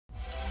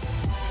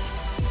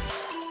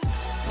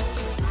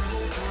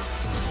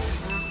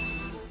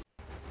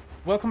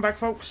Welcome back,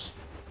 folks.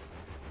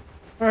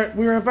 Alright,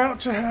 we're about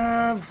to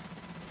have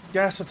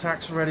gas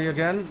attacks ready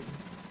again.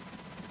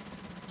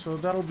 So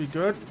that'll be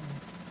good.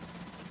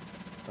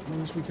 That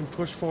means we can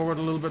push forward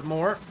a little bit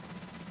more.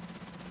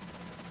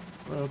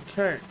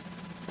 Okay.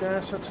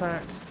 Gas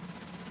attack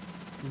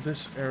in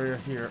this area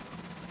here.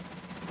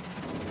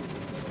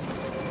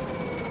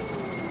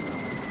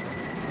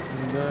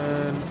 And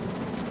then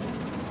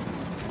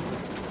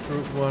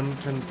Group 1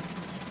 can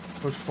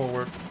push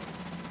forward.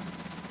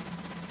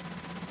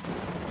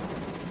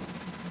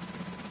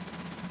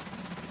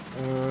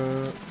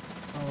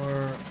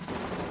 Our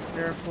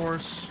Air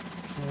Force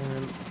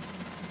can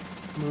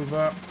move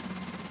up.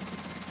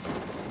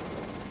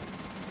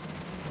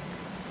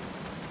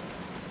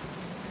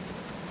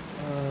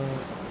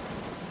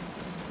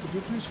 Could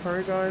you please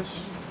hurry, guys?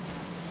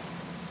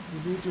 We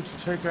need you to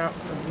take out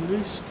at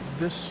least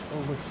this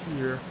over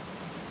here.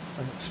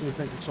 I actually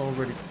think it's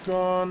already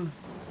gone.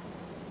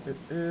 It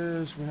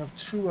is. We have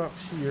two up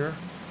here.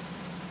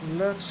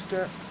 Let's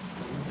get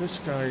this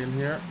guy in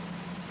here.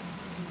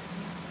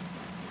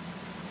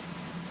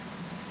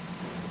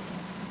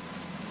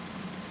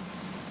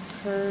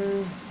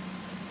 Okay.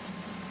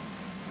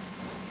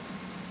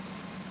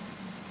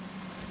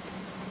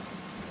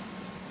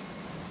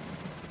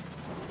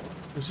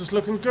 This is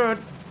looking good.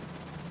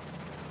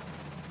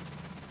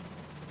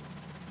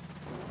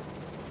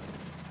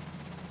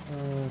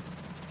 Alright,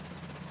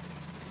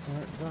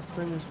 that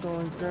thing is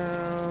going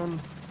down.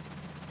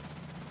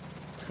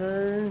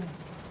 Okay.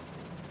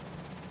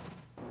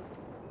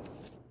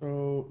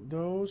 So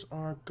those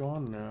are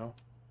gone now.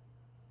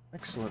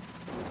 Excellent.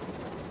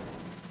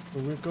 So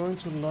we're going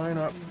to line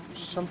up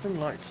something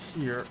like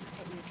here.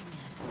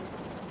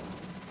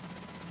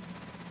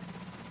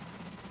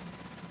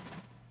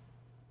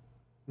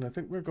 And I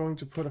think we're going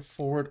to put a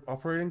forward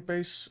operating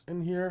base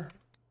in here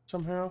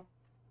somehow.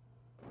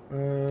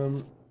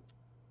 You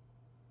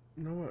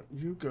know what,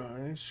 you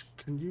guys,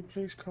 can you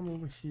please come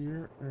over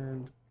here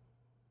and...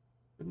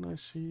 Didn't I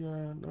see,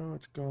 no,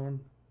 it's gone.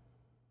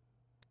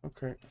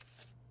 Okay.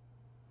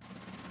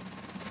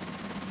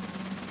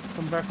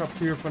 Come back up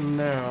here for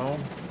now.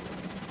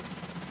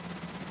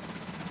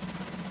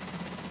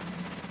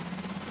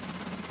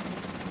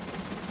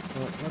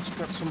 Alright, let's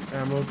get some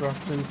ammo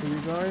dropped in for you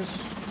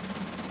guys.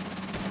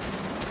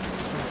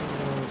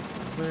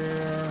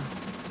 There.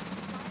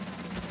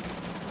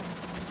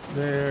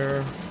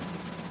 There.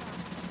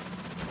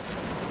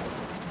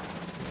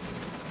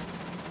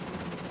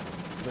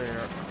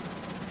 There.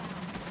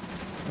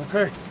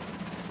 Okay.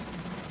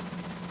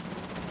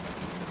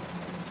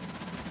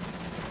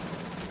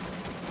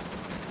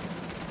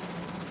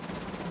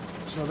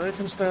 So they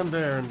can stand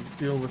there and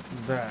deal with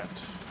that.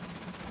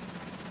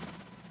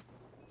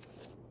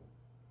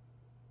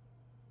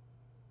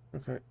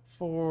 Okay,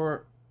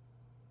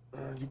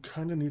 you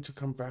kind of need to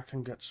come back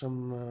and get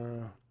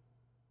some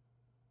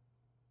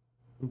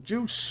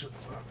juice.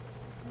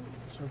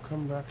 So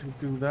come back and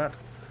do that.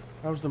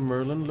 How's the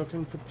Merlin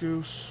looking for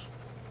juice?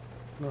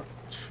 Not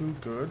too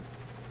good.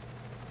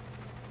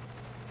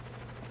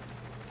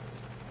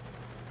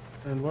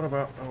 And what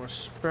about our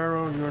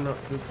Sparrow? You're not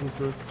looking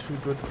good, too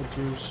good for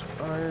juice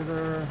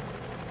either.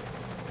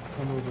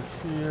 Come over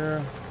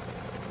here.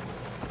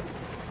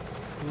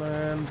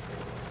 Land.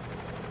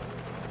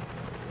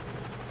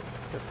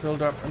 Get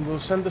filled up, and we'll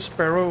send the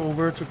Sparrow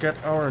over to get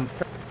our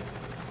infection.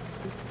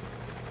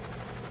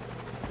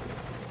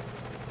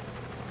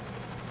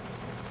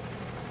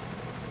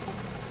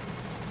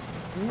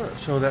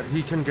 So that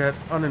he can get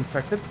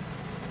uninfected.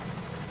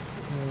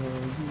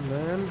 You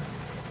land.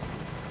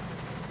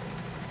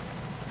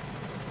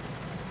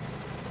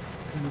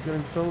 Are you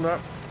getting filled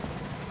up?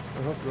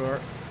 I hope you are.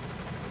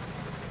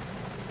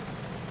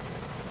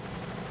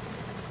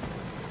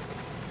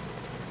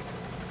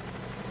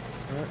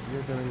 Alright,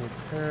 you're getting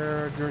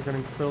repaired, you're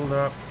getting filled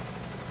up.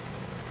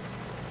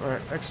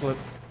 Alright, excellent.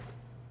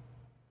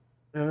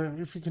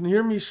 If you can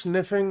hear me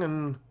sniffing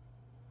and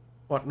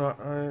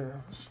whatnot,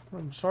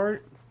 I'm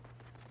sorry.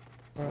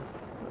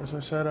 As I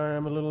said, I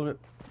am a little bit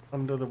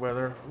under the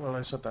weather. Well,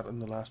 I said that in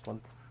the last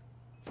one.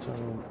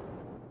 So,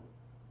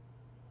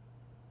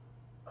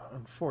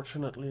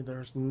 unfortunately,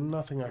 there's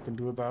nothing I can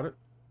do about it.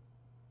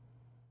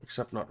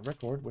 Except not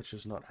record, which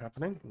is not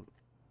happening.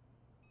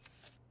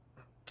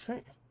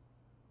 Okay.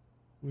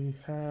 We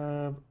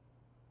have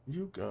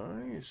you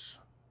guys.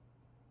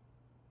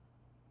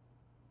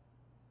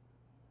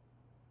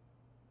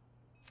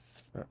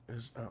 That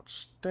is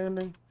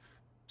outstanding.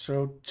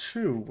 So,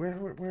 2,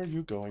 where are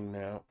you going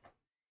now?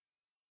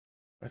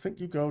 I think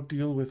you go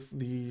deal with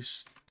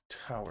these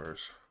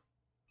towers.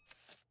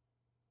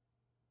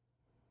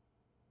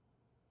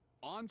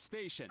 On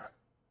station.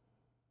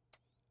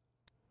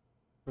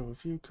 So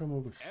if you come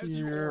over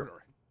here,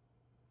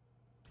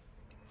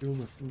 deal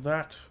with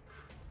that.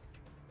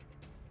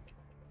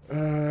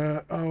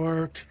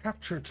 Our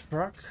capture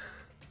truck.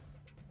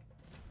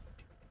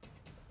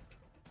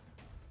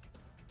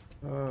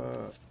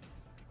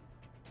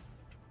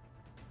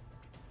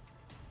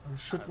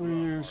 Should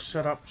we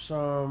set up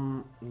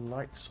some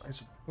lights? I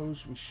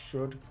suppose we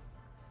should.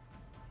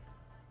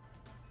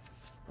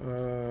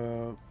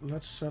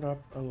 Let's set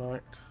up a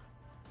light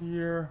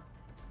here.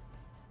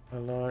 A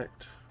light.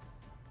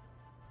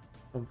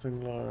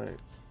 Something like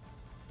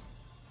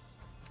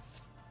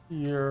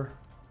here.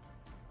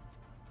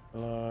 A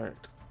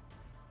light.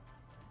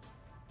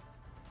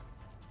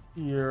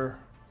 Here.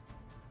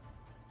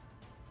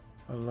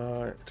 A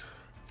light.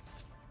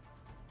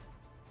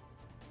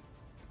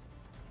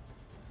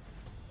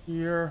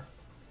 Here.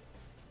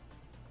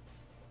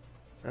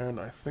 And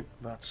I think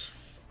that's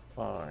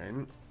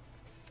fine.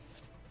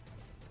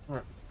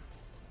 Alright.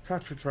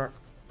 Catcher truck.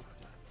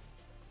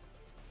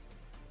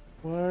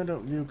 Why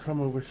don't you come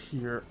over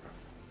here?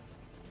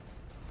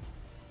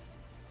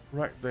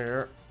 Right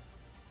there.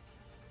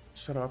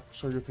 Set up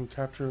so you can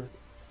capture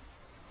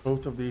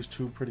both of these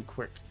two pretty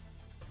quick.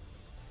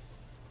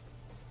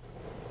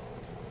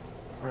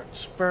 Alright,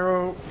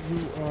 Sparrow,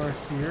 you are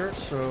here,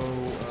 so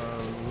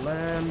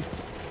land.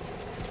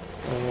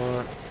 I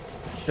want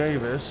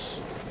Davis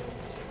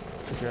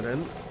to get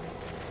in.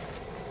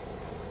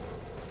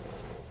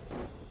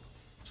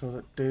 So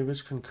that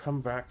Davis can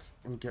come back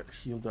and get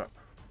healed up.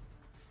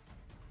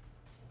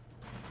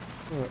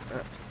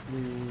 At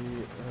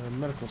the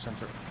medical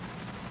center.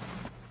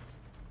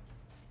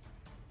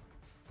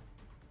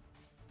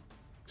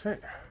 Okay.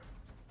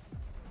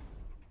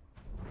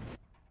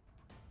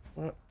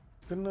 What?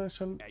 Didn't I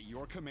send at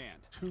your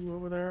command 2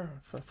 over there?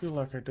 I feel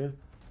like I did.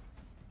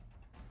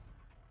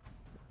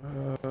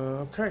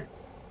 Okay.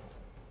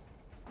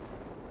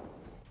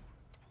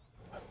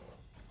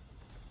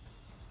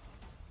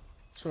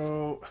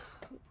 So,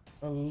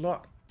 a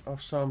lot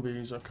of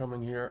zombies are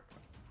coming here.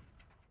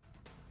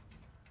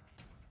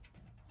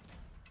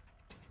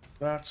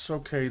 That's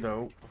okay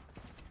though.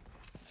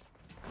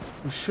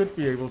 We should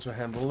be able to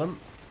handle them.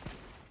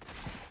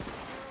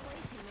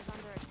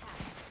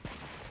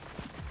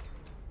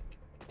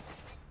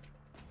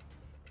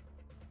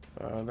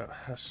 That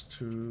has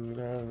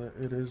to...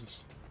 it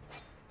is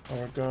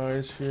our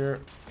guys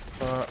here.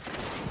 I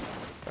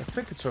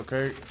think it's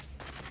okay.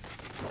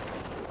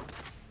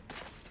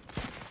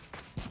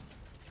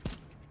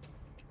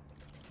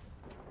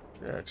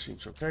 Yeah, it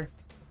seems okay.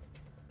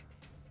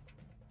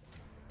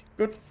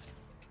 Good.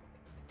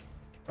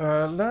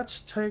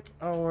 Let's take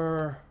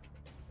our...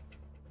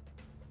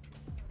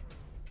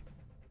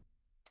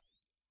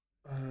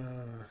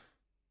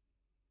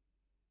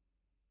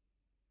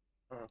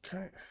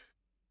 okay.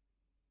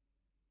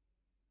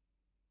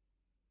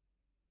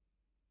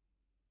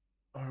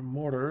 Our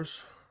mortars.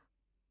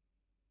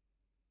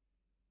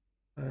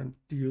 And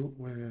deal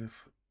with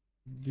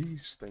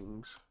these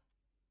things.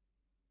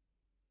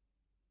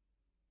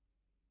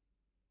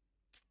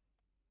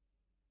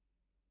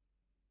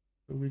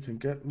 So we can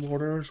get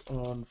mortars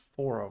on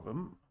 4 of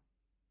them,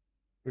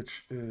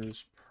 which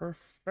is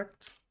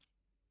perfect.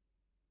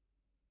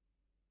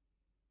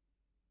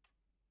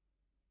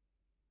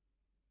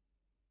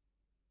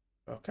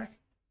 Okay.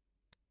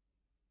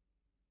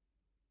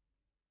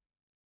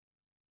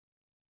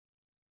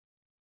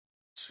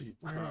 Let's see,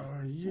 where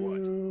are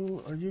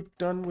you? What? Are you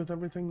done with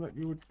everything that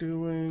you were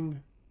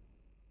doing?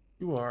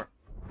 You are.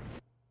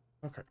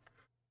 Okay.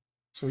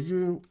 So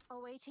you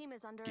team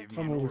is under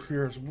come over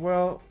here as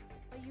well.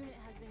 A unit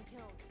has been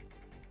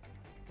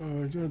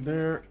killed. You're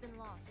there.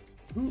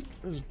 Who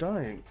is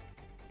dying?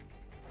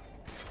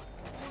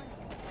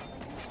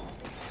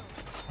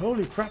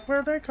 Holy crap, where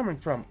are they coming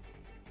from?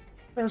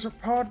 There's a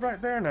pod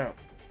right there now.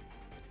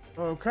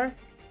 Okay.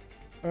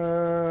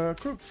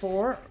 Group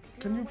 4,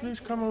 can you please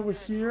come over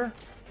here?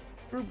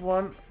 Group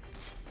 1,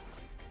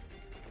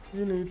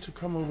 you need to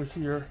come over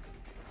here.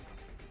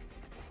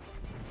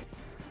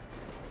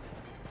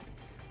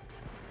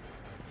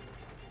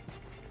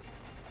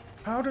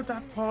 How did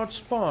that pod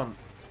spawn?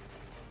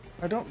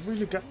 I don't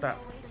really get that.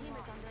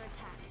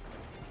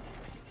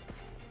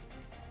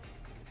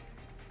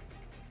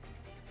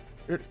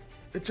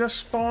 It just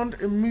spawned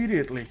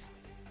immediately.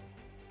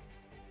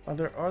 Are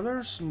there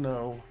others?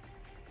 No.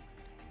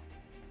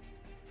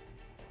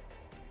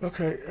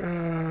 Okay,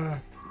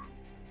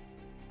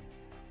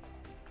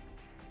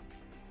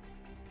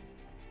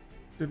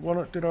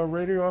 did our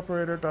radio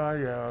operator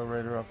die? Yeah, our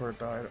radio operator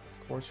died.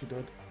 Of course he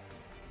did.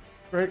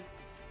 Great.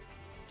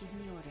 Give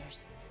me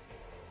orders.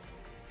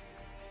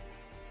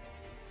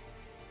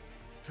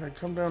 Okay,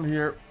 come down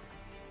here.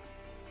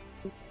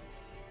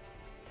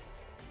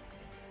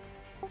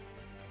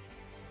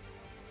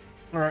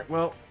 Alright,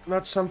 well,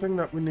 that's something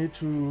that we need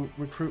to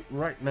recruit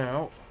right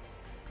now.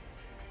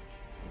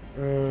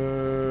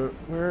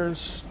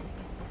 Where's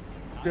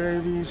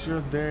Davies?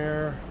 You're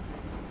there.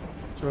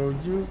 So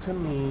you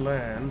can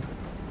land.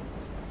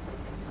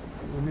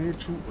 We need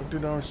to...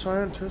 Did our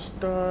scientist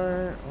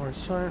die? Our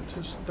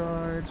scientist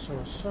died, so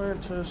a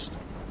scientist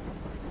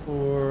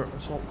for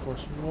Assault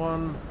Force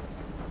 1.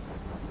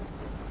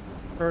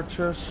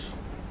 Purchase.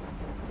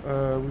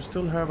 We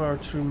still have our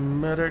 2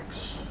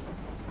 medics.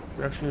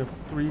 We actually have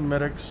 3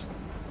 medics.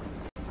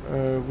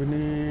 We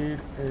need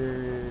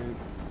a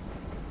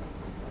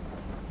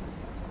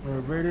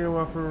radio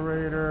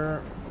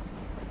operator.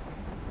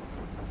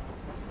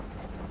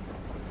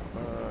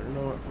 You know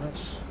So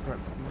let's grab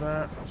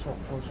that. Assault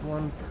Force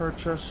 1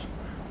 purchase.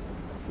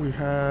 We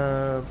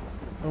have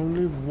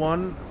only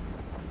one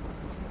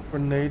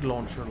grenade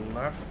launcher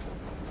left.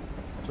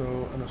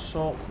 So an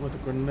assault with a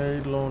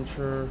grenade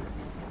launcher.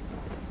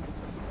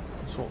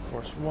 Assault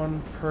Force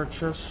 1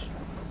 purchase.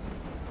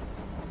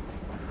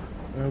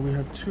 We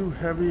have 2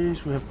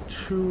 heavies. We have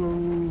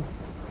 2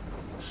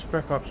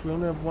 spec ops. We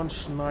only have 1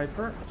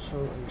 sniper.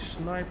 So a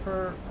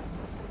sniper.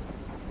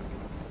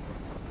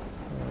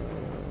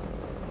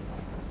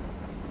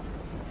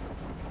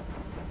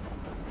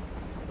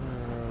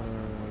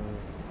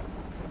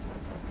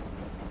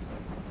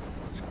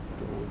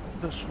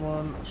 This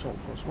one, Assault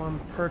Force 1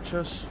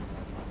 purchase.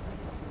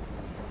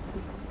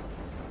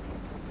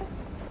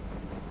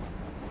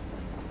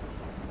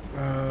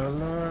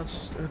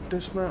 Let's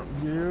dismount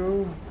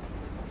you.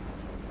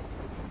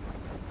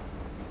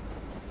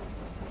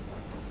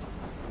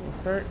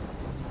 Okay.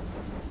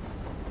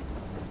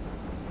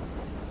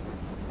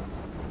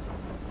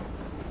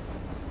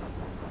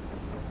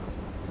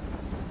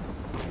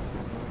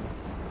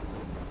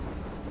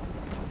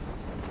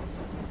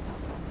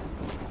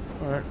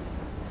 Alright.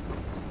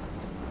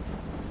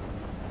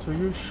 So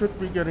you should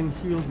be getting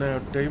healed now,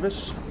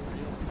 Davis.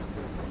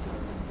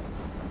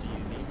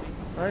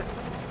 Right.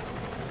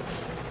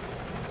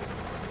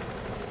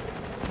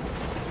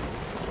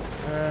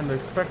 And the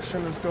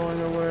infection is going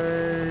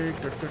away.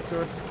 Good, good,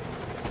 good.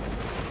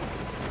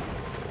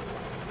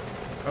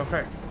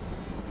 Okay.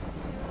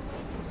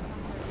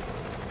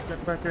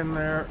 Get back in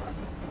there.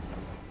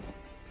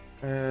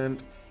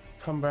 And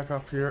come back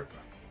up here.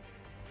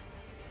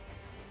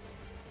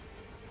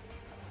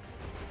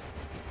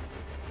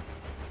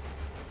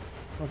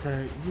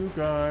 Okay, you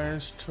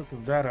guys took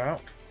that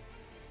out.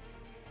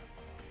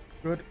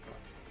 Good.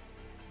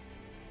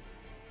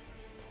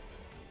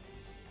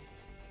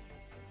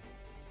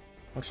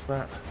 What's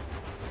that?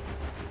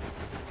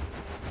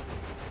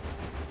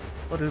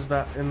 What is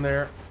that in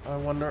there? I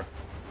wonder.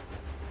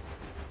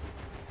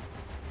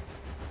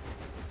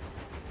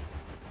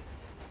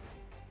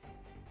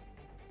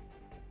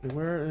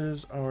 Where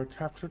is our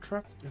capture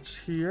truck? It's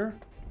here.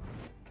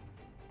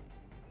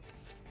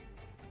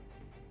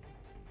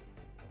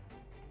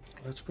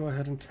 Let's go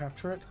ahead and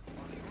capture it.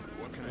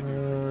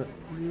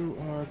 You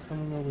are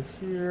coming over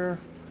here.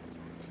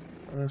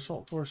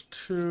 Assault Force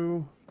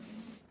 2.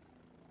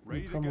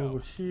 You come over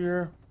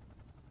here.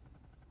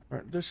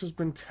 Alright, this has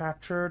been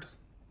captured.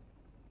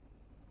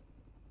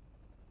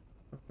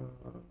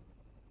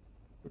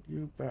 Put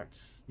you back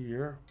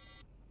here.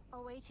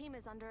 Away team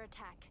is under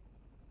attack.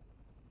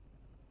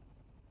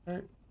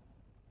 Okay.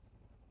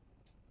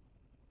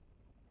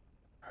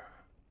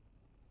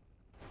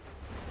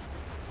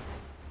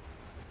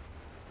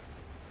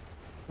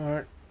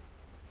 Alright.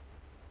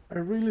 I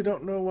really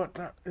don't know what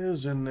that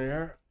is in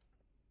there.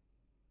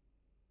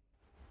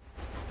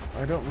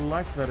 I don't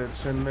like that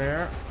it's in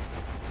there.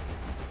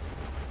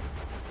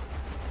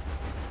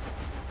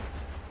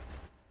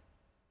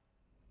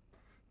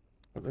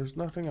 But there's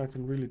nothing I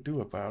can really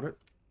do about it.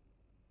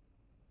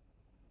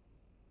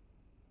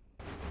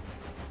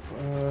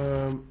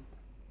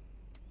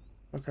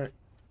 Okay.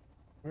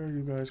 Where are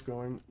you guys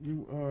going?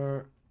 You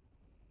are...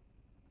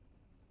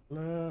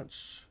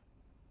 Let's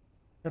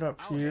get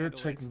up here,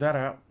 take that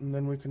out, and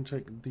then we can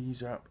take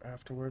these out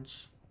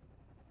afterwards.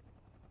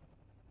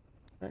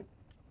 Okay.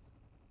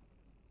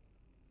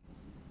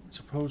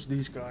 Suppose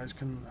these guys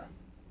can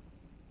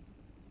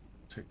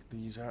take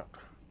these out.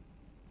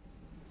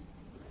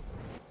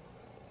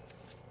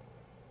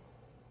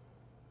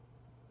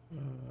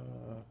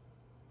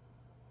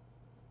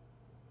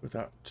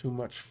 Without too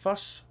much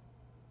fuss.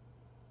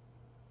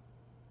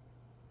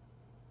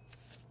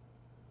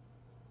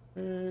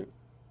 Okay.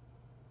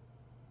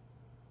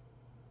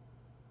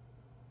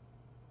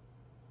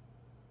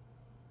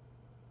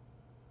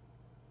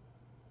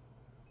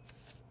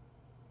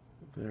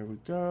 There we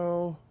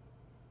go.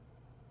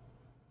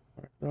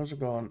 All right, those are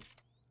gone.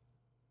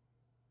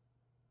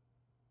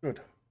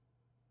 Good.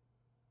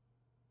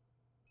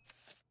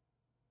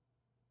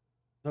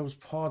 Those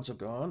pods are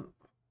gone.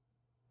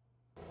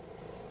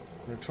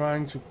 They're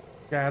trying to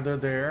gather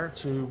there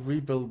to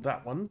rebuild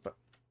that one, but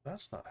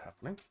that's not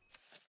happening.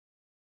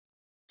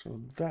 So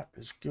that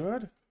is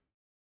good.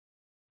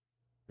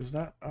 Is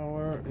that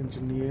our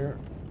engineer?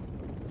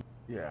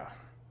 Yeah.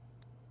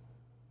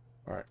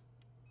 All right.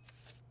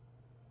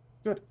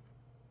 Good.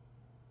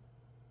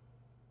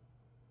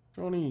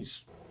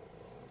 Johnny's.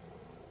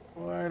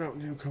 Why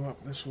don't you come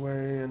up this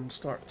way and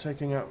start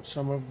taking out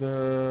some of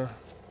the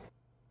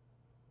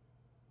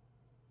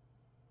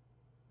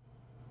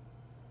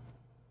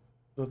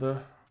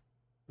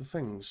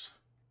things.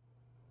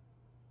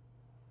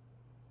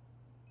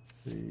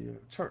 The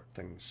turret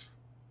things.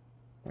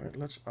 Alright,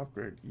 let's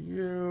upgrade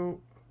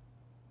you.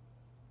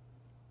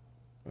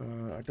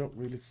 I don't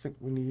really think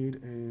we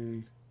need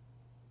a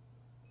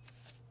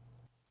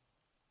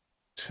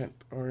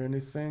tent or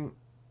anything.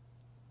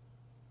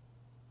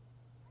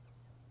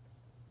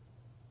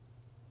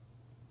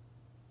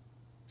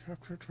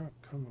 Capture truck,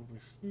 come over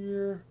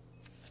here.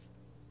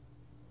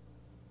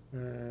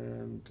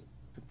 And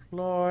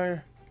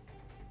deploy.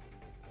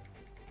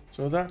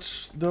 So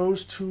that's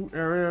those two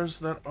areas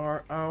that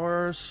are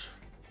ours.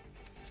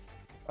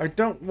 I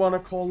don't want to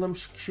call them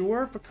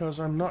secure because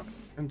I'm not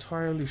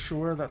entirely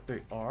sure that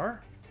they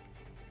are.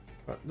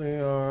 But they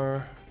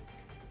are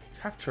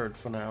captured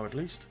for now, at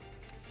least.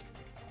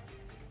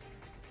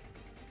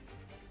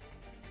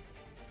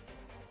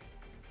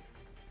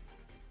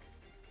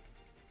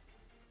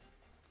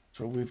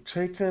 So we've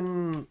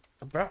taken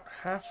about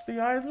half the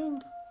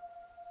island?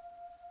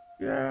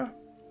 Yeah.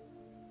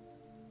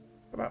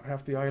 About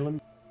half the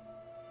island.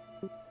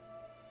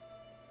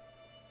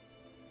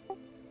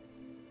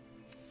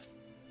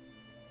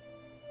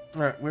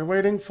 Alright, we're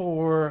waiting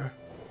for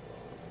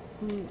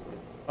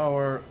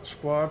our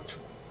squad to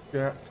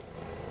get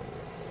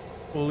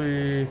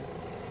fully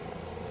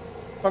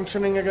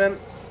functioning again.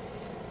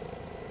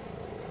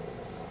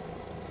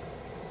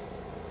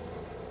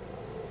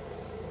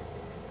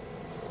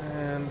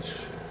 And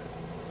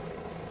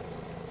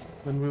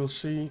then we'll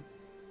see.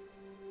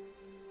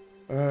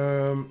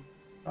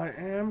 I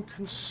am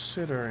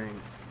considering,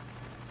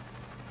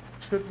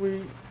 should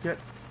we get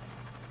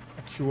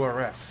a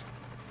QRF?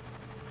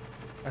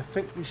 I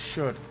think we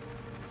should.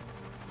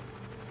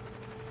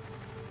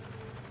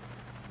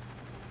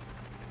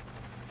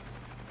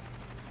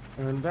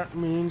 And that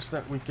means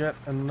that we get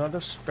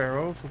another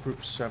Sparrow for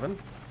Group 7.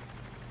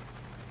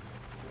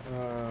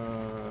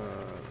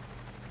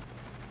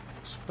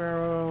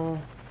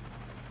 Sparrow,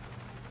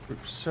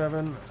 Group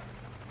 7,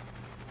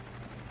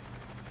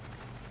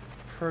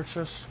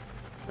 purchase,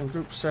 and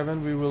Group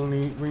 7 we will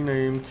need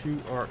rename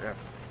QRF.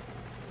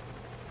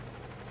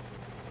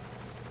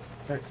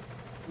 Okay.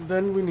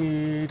 Then we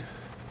need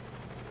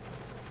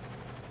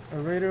a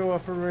radio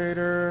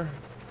operator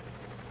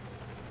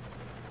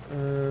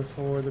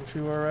for the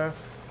QRF.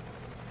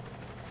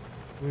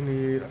 We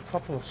need a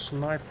couple of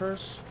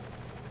snipers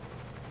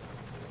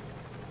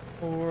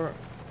for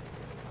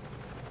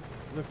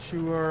the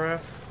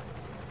QRF.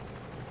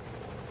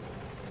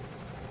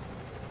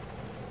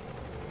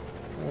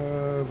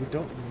 We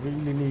don't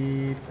really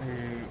need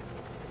a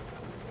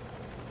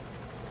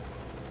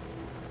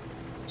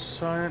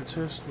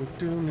scientist. We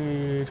do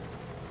need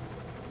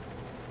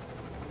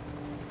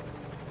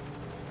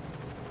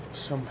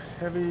some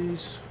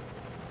heavies.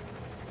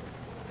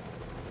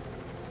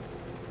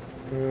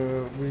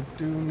 We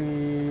do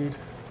need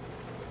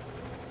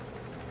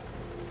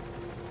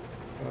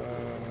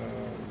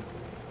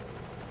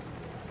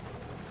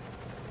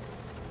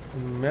a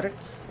medic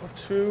or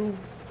two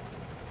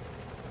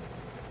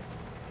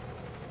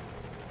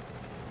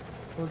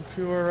for the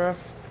QRF,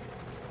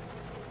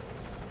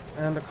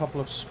 and a couple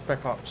of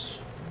spec ops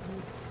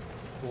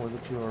for the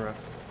QRF.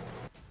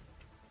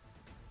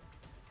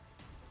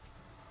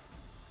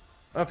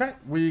 Okay,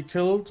 we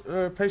killed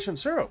patient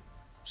 0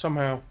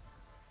 somehow.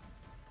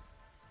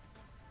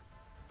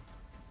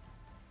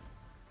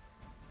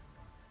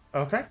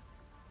 Okay.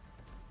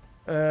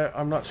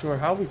 I'm not sure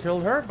how we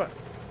killed her, but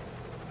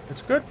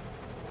it's good.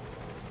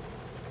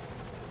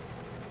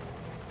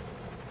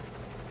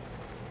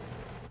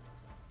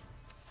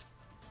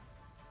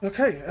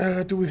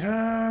 Okay, do we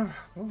have...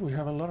 Oh, we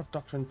have a lot of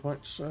doctrine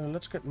points.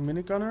 Let's get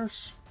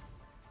minigunners.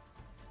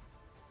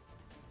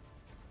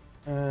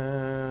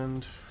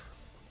 And...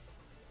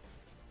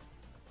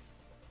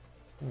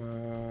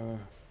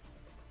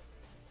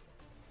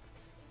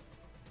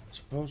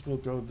 suppose we'll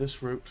go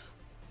this route.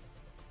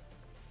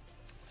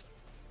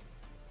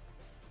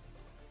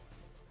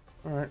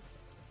 Alright.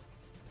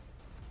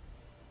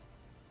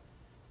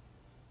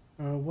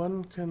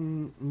 One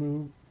can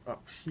move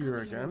up here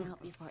again.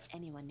 Help before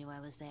anyone knew I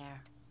was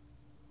there.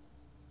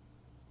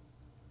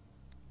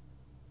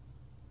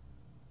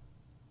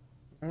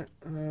 Alright,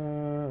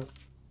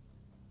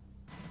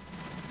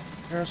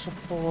 air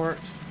support.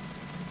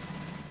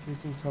 You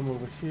can come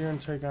over here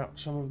and take out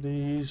some of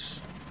these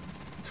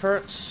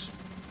turrets.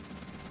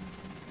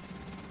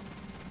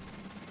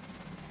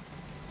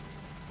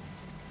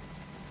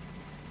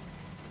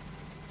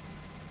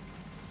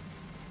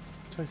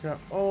 Take out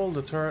all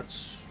the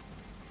turrets.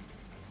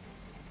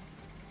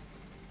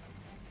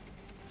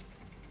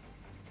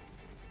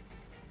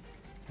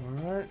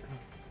 Alright.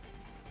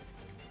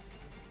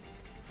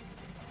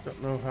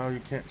 Don't know how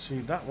you can't see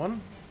that one.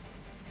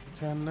 You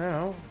can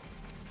now.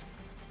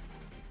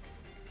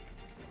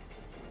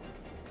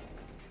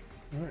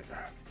 Alright.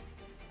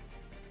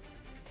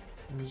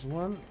 There's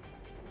one.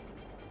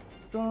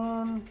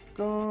 Gone.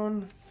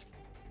 Gone.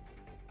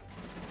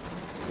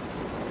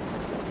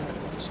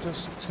 Let's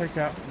just take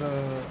out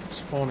the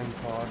spawning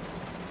pod.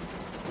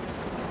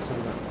 So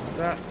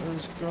that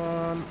is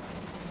gone.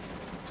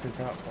 Take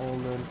out all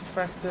the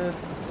infected.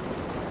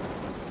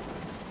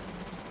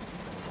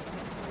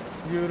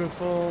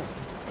 Beautiful.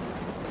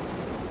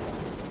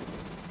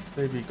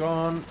 They be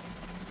gone.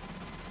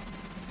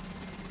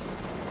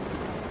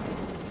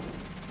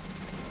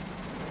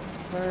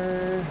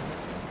 Okay.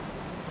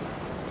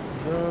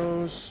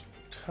 Those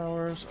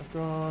towers are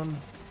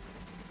gone.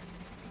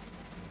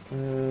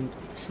 And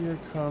here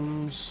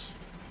comes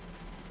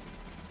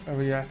a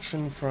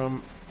reaction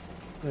from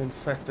the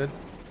infected.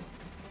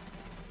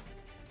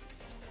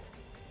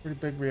 Pretty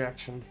big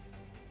reaction.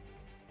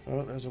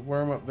 Oh, there's a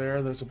worm up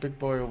there. There's a big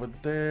boy over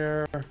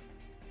there.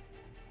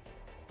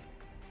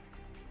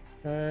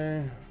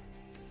 Okay.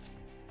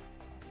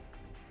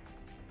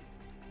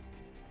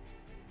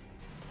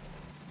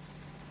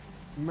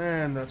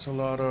 Man, that's a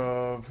lot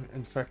of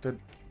infected.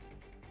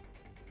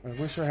 I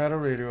wish I had a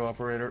radio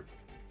operator.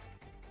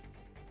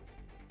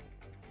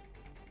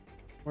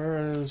 Where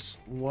is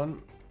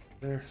one?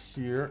 They're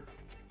here.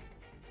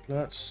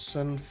 Let's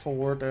send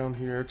 4 down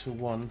here to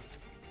 1.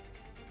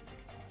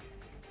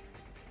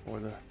 Or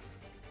the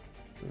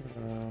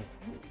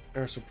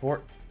air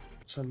support.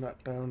 Send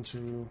that down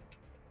to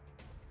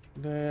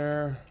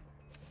there.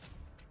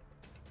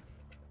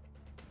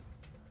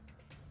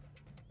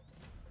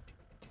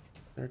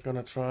 They're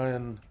gonna try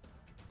and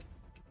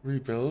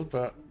rebuild,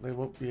 but they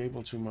won't be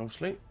able to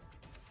mostly.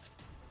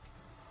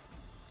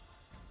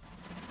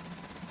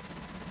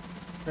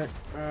 Okay,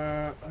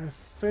 I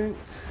think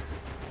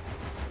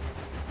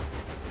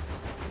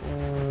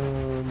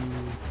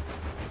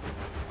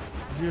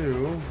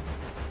you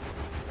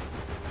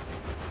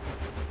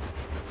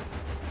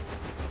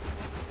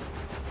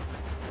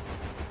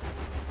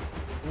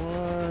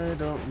why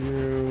don't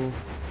you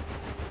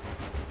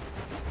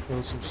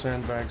build some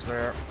sandbags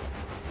there?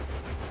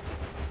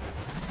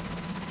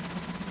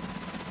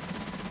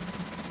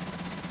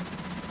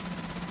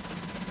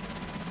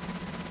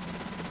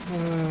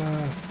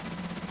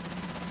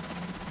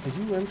 Are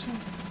you empty?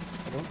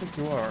 I don't think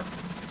you are.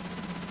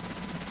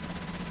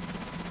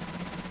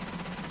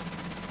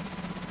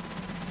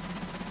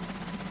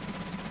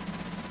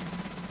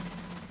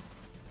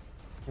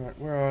 Alright,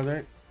 where are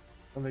they?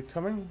 Are they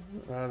coming?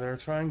 They're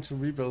trying to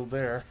rebuild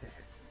there.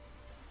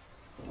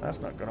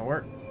 That's not gonna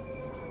work.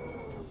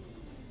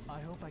 I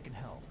hope I can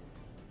help.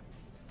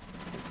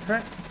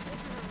 Okay.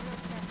 This is a real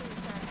snafu,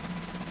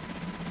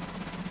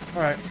 sir.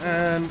 Alright,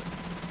 and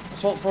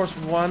Assault Force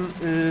 1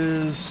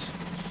 is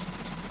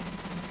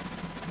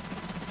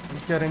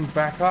getting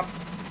back up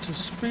to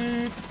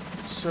speed,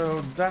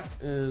 so that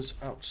is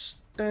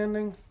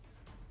outstanding.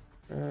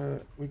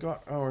 We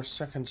got our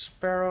second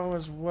Sparrow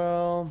as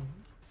well.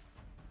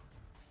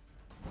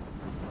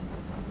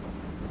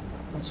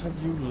 Let's have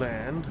you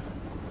land.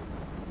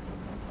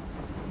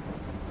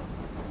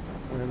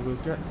 And we'll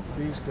get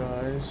these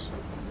guys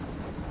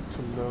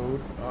to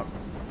load up.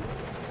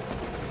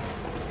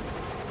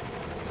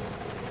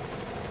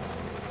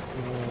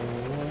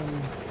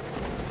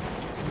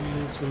 You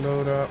need to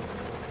load up.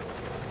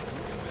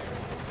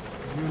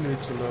 You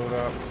need to load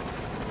up.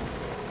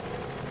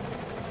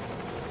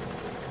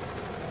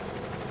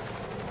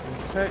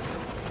 Okay.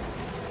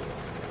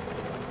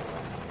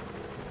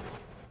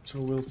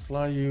 So we'll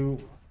fly you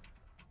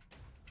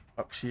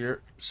up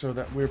here so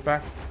that we're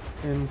back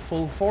in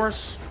full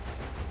force.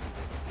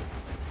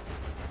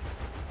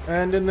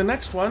 And in the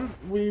next one,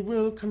 we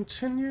will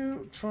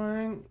continue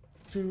trying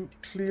to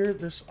clear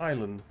this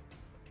island.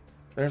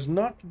 There's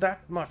not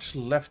that much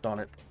left on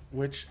it,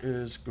 which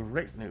is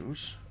great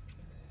news.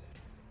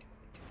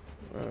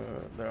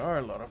 There are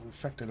a lot of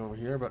infected over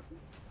here, but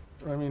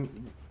I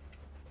mean,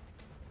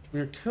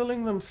 we're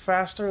killing them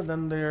faster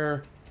than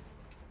they're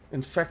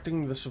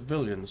infecting the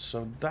civilians,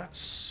 so that's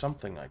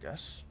something, I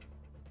guess.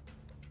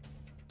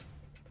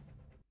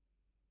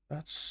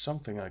 That's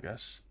something, I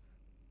guess.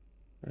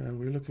 And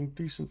we're looking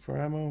decent for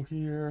ammo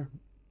here.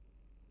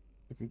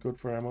 Looking good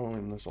for ammo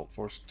in Assault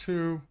Force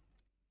 2.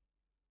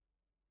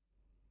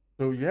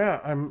 So yeah,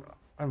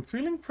 I'm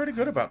feeling pretty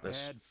good about this.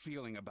 Bad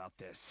feeling about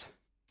this.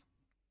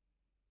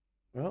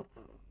 Well,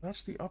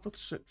 that's the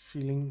opposite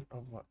feeling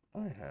of what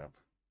I have.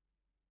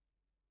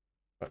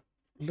 But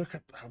look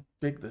at how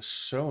big this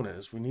zone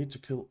is. We need to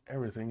kill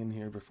everything in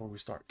here before we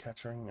start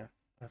capturing it,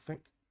 I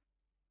think.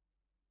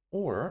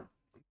 Or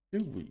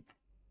do we?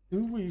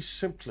 Do we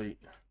simply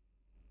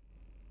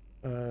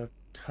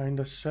kind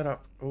of set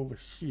up over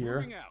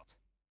here? Moving out.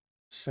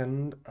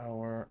 Send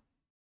our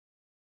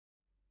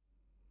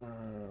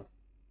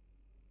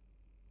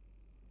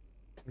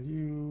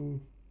you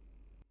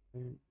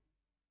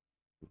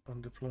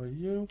undeploy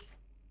you,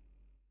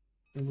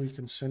 and we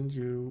can send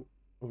you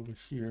over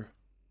here.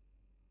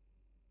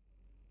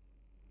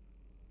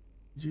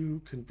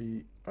 You can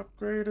be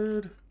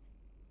upgraded.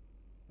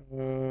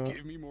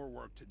 Give me more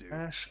work to do.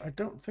 Ash, I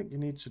don't think you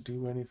need to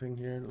do anything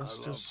here. Let's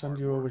just send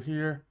you over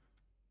here.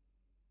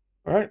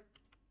 All right,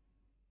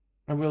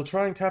 and we'll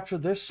try and capture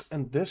this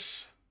and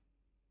this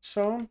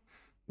zone.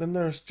 Then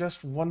there's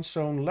just one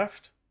zone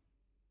left,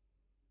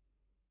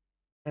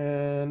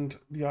 and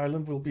the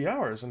island will be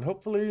ours, and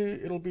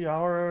hopefully it'll be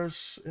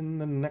ours in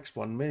the next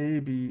one.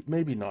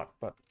 Maybe not,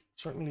 but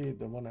certainly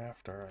the one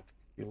after, I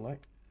feel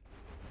like.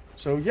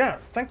 So yeah,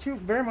 thank you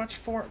very much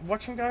for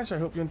watching, guys. I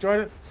hope you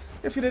enjoyed it.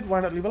 If you did, why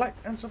not leave a like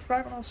and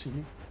subscribe, and I'll see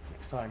you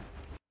next time.